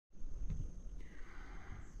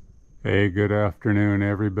Hey, good afternoon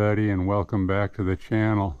everybody, and welcome back to the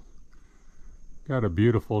channel. Got a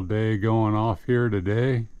beautiful day going off here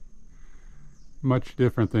today. Much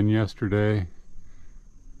different than yesterday.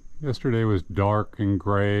 Yesterday was dark and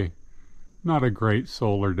gray. Not a great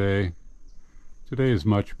solar day. Today is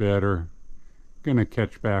much better. Gonna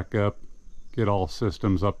catch back up, get all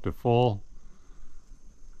systems up to full.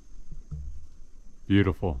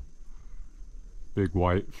 Beautiful. Big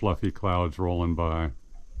white fluffy clouds rolling by.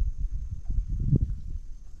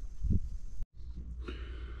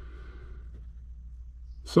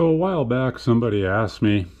 So a while back somebody asked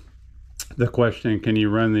me the question, can you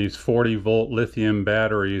run these 40-volt lithium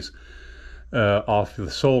batteries off the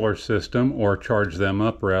solar system, or charge them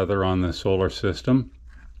up rather on the solar system?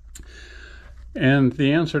 And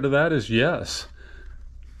the answer to that is yes.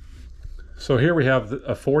 So here we have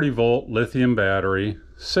a 40-volt lithium battery,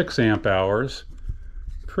 6 amp hours,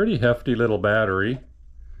 pretty hefty little battery,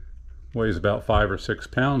 weighs about 5 or 6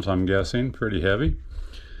 pounds, I'm guessing, pretty heavy.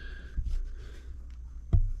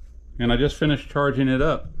 And I just finished charging it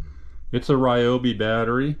up. It's a Ryobi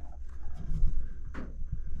battery.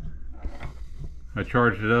 I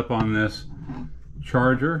charged it up on this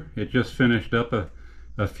charger. It just finished up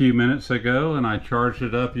a few minutes ago, and I charged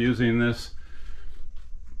it up using this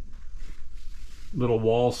little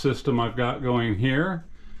wall system I've got going here.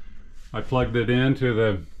 I plugged it into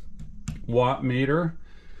the watt meter.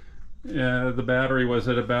 The battery was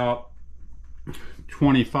at about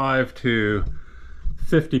 25 to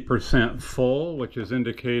 50% full, which is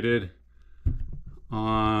indicated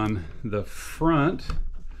on the front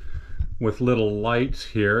with little lights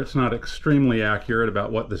here. It's not extremely accurate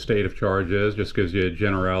about what the state of charge is, just gives you a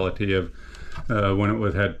generality of when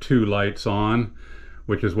it had 2 lights on,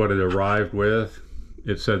 which is what it arrived with.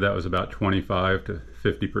 It said that was about 25 to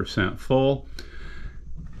 50% full.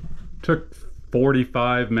 Took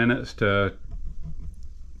 45 minutes to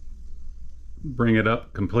bring it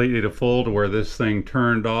up completely to full, to where this thing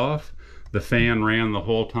turned off. The fan ran the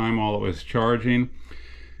whole time while it was charging,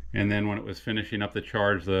 and then when it was finishing up the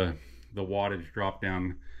charge, the wattage dropped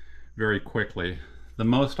down very quickly. The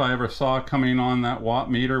most I ever saw coming on that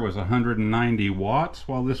watt meter was 190 watts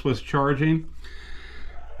while this was charging,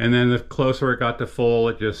 and then the closer it got to full,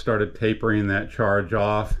 it just started tapering that charge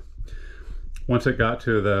off. Once it got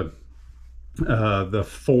to the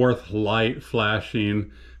 4th light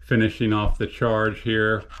flashing, finishing off the charge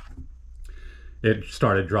here, it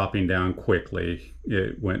started dropping down quickly.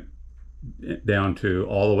 It went down to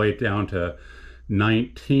all the way down to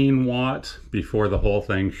 19 watts before the whole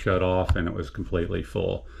thing shut off and it was completely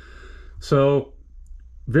full. So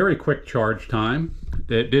very quick charge time.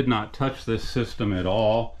 It did not touch this system at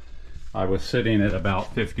all. I was sitting at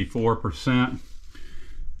about 54%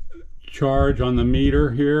 charge on the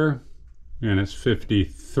meter here, and it's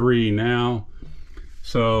 53 now.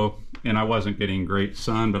 So, and I wasn't getting great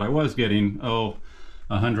sun, but I was getting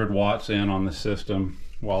 100 watts in on the system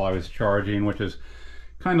while I was charging, which is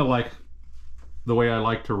kind of like the way I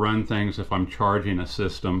like to run things if I'm charging a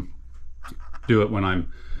system. Do it when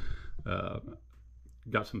I'm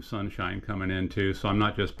got some sunshine coming in too, so I'm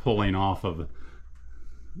not just pulling off of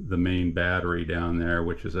the main battery down there,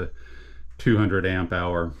 which is a 200 amp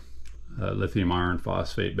hour lithium iron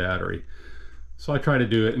phosphate battery. So I try to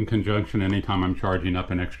do it in conjunction anytime I'm charging up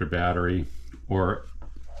an extra battery or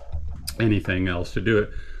anything else, to do it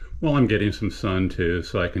while I'm getting some sun too,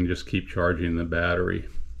 so I can just keep charging the battery.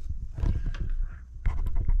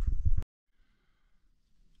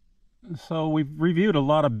 So we've reviewed a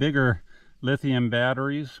lot of bigger lithium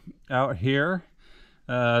batteries out here.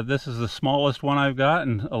 This is the smallest one I've got,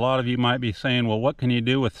 and a lot of you might be saying, well, what can you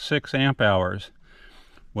do with 6 amp hours?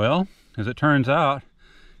 Well, as it turns out,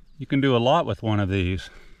 you can do a lot with one of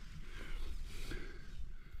these.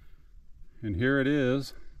 And here it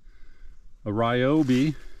is, a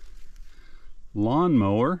Ryobi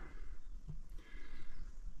lawnmower,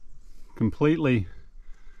 completely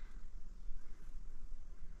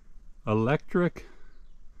electric,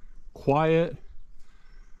 quiet,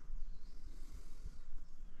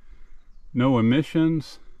 no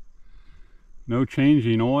emissions, no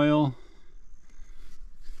changing oil.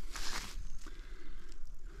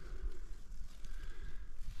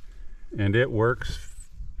 And it works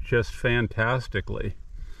just fantastically.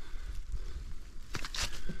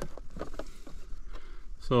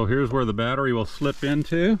 So here's where the battery will slip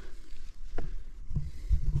into.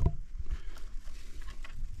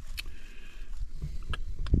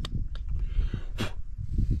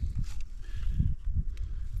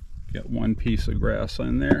 Get one piece of grass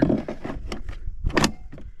in there.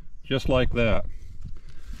 Just like that.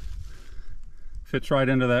 Fits right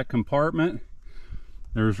into that compartment.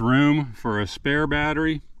 There's room for a spare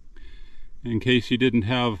battery in case you didn't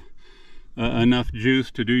have enough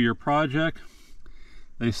juice to do your project.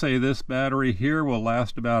 They say this battery here will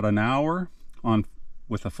last about an hour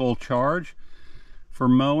with a full charge for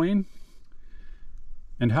mowing.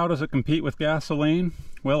 And how does it compete with gasoline?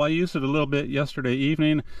 Well, I used it a little bit yesterday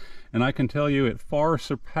evening, and I can tell you it far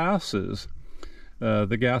surpasses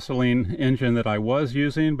the gasoline engine that I was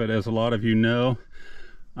using. But as a lot of you know,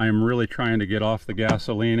 I am really trying to get off the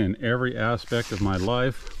gasoline in every aspect of my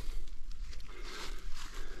life.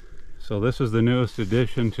 So this is the newest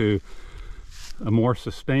addition to a more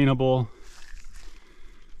sustainable,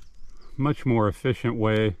 much more efficient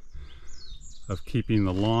way of keeping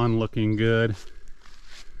the lawn looking good.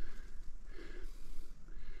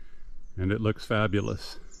 And it looks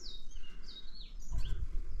fabulous.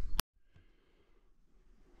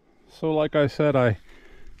 So like I said, I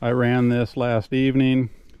ran this last evening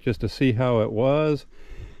just to see how it was.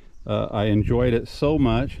 I enjoyed it so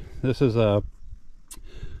much. This is a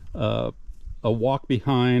walk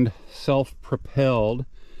behind self-propelled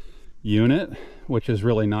unit, which is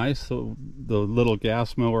really nice. So the little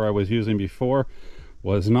gas mower I was using before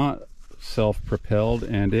was not self-propelled,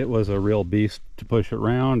 and it was a real beast to push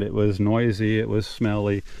around. It was noisy, it was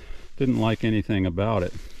smelly, didn't like anything about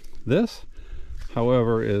it. This,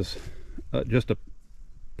 however, is just a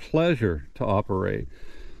pleasure to operate.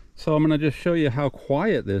 So I'm going to just show you how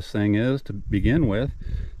quiet this thing is to begin with.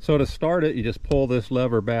 So to start it, you just pull this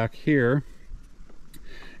lever back here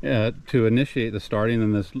to initiate the starting,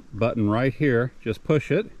 and this button right here, just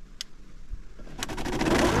push it.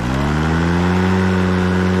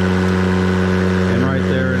 And right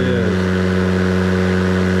there it is.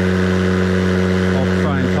 I'll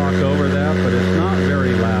try and talk over that, but it's not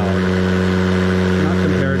very loud. Not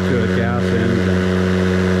compared to a gas engine.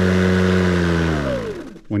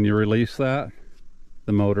 When you release that,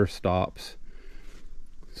 the motor stops.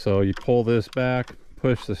 So you pull this back,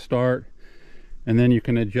 push the start, and then you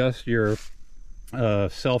can adjust your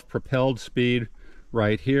self-propelled speed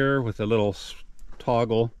right here with a little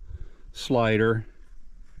toggle slider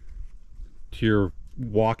to your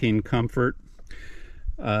walking comfort.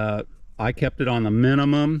 I kept it on the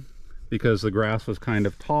minimum because the grass was kind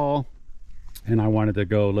of tall and I wanted to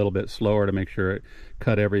go a little bit slower to make sure it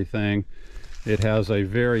cut everything. It has a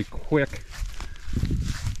very quick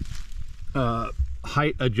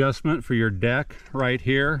height adjustment for your deck right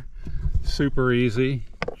here. Super easy.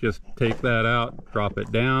 Just take that out, drop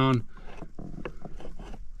it down,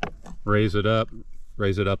 raise it up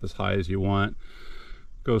as high as you want.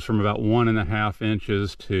 Goes from about 1.5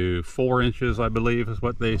 inches to 4 inches, I believe is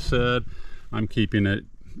what they said. I'm keeping it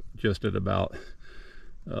just at about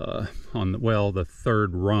the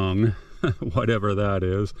third rung, whatever that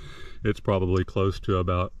is. It's probably close to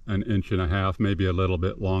about 1.5 inches, maybe a little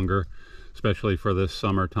bit longer, especially for this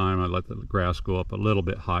summertime. I let the grass go up a little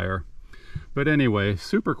bit higher. But anyway,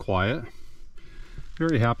 super quiet.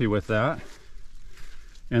 Very happy with that.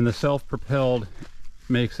 And the self-propelled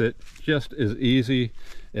makes it just as easy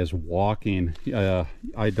as walking.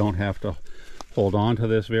 I don't have to hold on to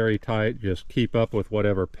this very tight. Just keep up with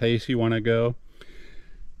whatever pace you want to go.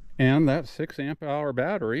 And that 6 amp hour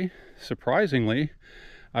battery, surprisingly,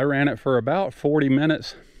 I ran it for about 40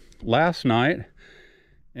 minutes last night.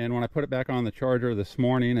 And when I put it back on the charger this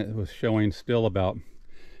morning, it was showing still about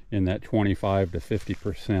in that 25 to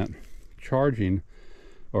 50% charging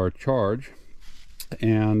or charge.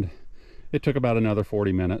 And it took about another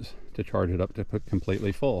 40 minutes to charge it up to put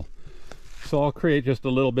completely full. So I'll create just a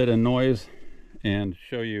little bit of noise and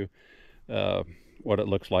show you what it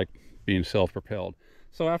looks like being self-propelled.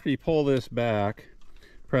 So after you pull this back,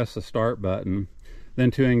 press the start button,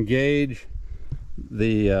 then to engage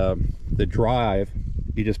the drive,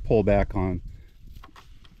 you just pull back on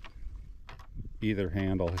either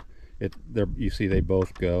handle. You see they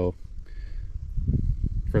both go.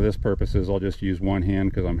 For this purposes, I'll just use one hand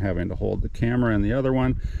because I'm having to hold the camera in the other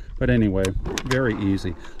one. But anyway, very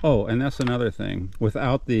easy. Oh, and that's another thing.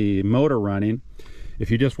 Without the motor running, if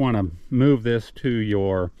you just want to move this to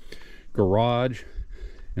your garage,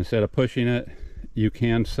 instead of pushing it, you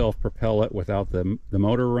can self-propel it without the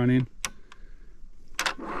motor running.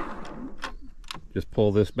 Just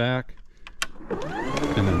pull this back,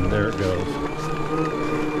 and then there it goes.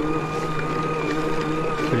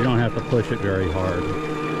 So you don't have to push it very hard.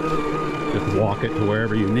 Just walk it to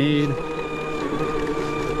wherever you need.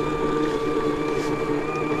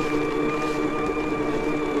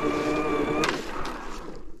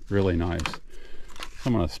 Really nice.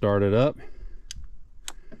 I'm going to start it up.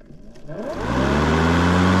 And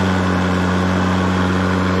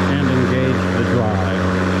engage the drive.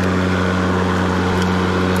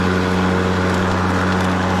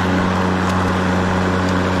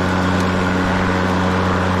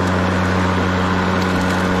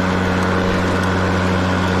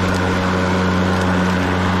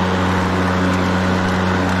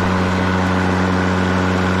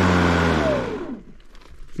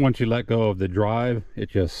 Once you let go of the drive, it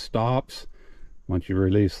just stops. Once you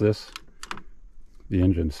release this, the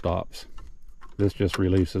engine stops. This just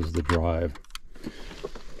releases the drive.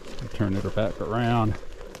 Turn it back around.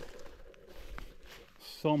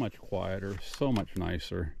 So much quieter, so much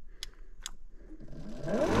nicer.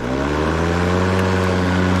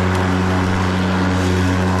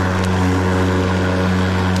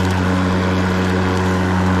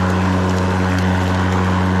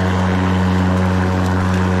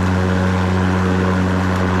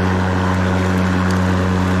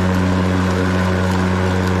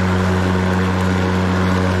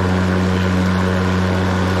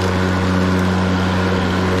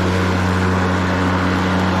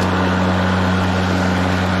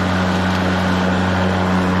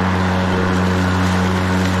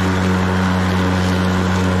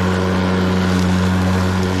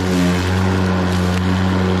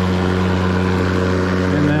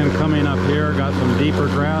 Deeper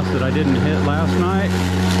grass that I didn't hit last night.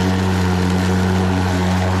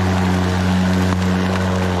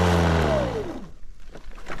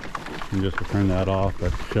 And just to turn that off, I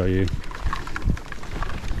can show you.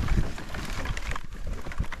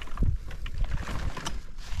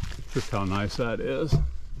 Just how nice that is.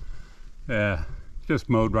 Yeah, just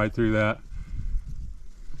mowed right through that.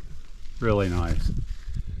 Really nice.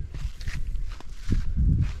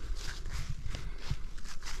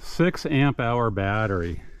 6 amp hour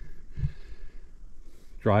battery.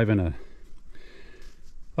 Driving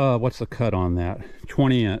a what's the cut on that?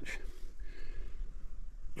 20 inch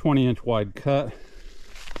wide cut.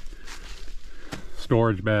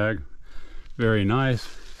 Storage bag, very nice.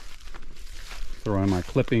 Throw in my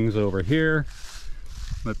clippings over here,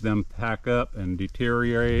 let them pack up and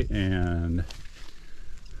deteriorate and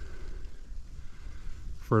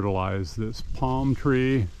fertilize this palm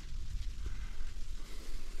tree.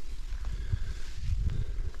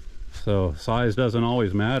 So size doesn't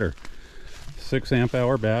always matter. 6 amp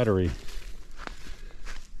hour battery.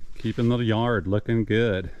 Keeping the yard looking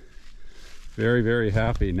good. Very, very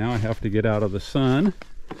happy. Now I have to get out of the sun.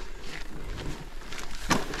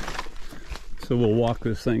 So we'll walk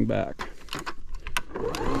this thing back.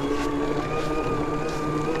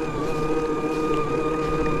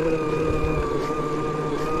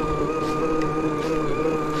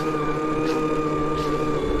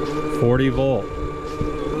 .40 volt.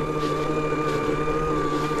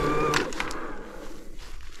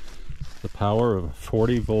 The power of a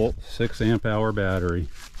 40 volt, 6 amp hour battery.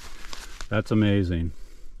 That's amazing.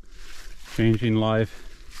 Changing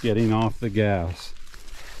life, getting off the gas.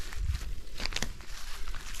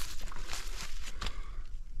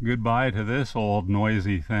 Goodbye to this old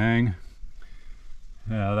noisy thing.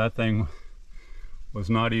 Yeah, that thing was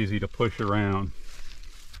not easy to push around.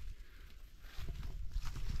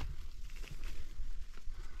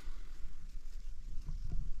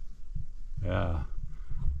 Yeah,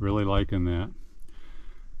 really liking that.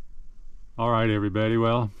 All right, everybody.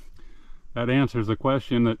 Well, that answers the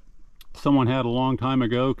question that someone had a long time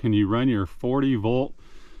ago. Can you run your 40 volt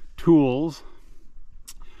tools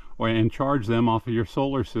and charge them off of your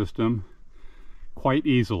solar system? Quite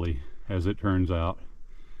easily, as it turns out.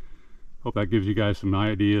 Hope that gives you guys some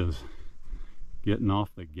ideas. Getting off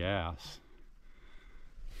the gas.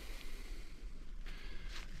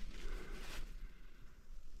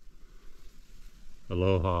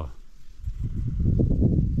 Aloha.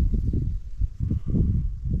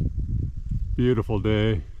 Beautiful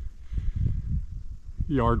day.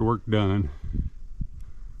 Yard work done.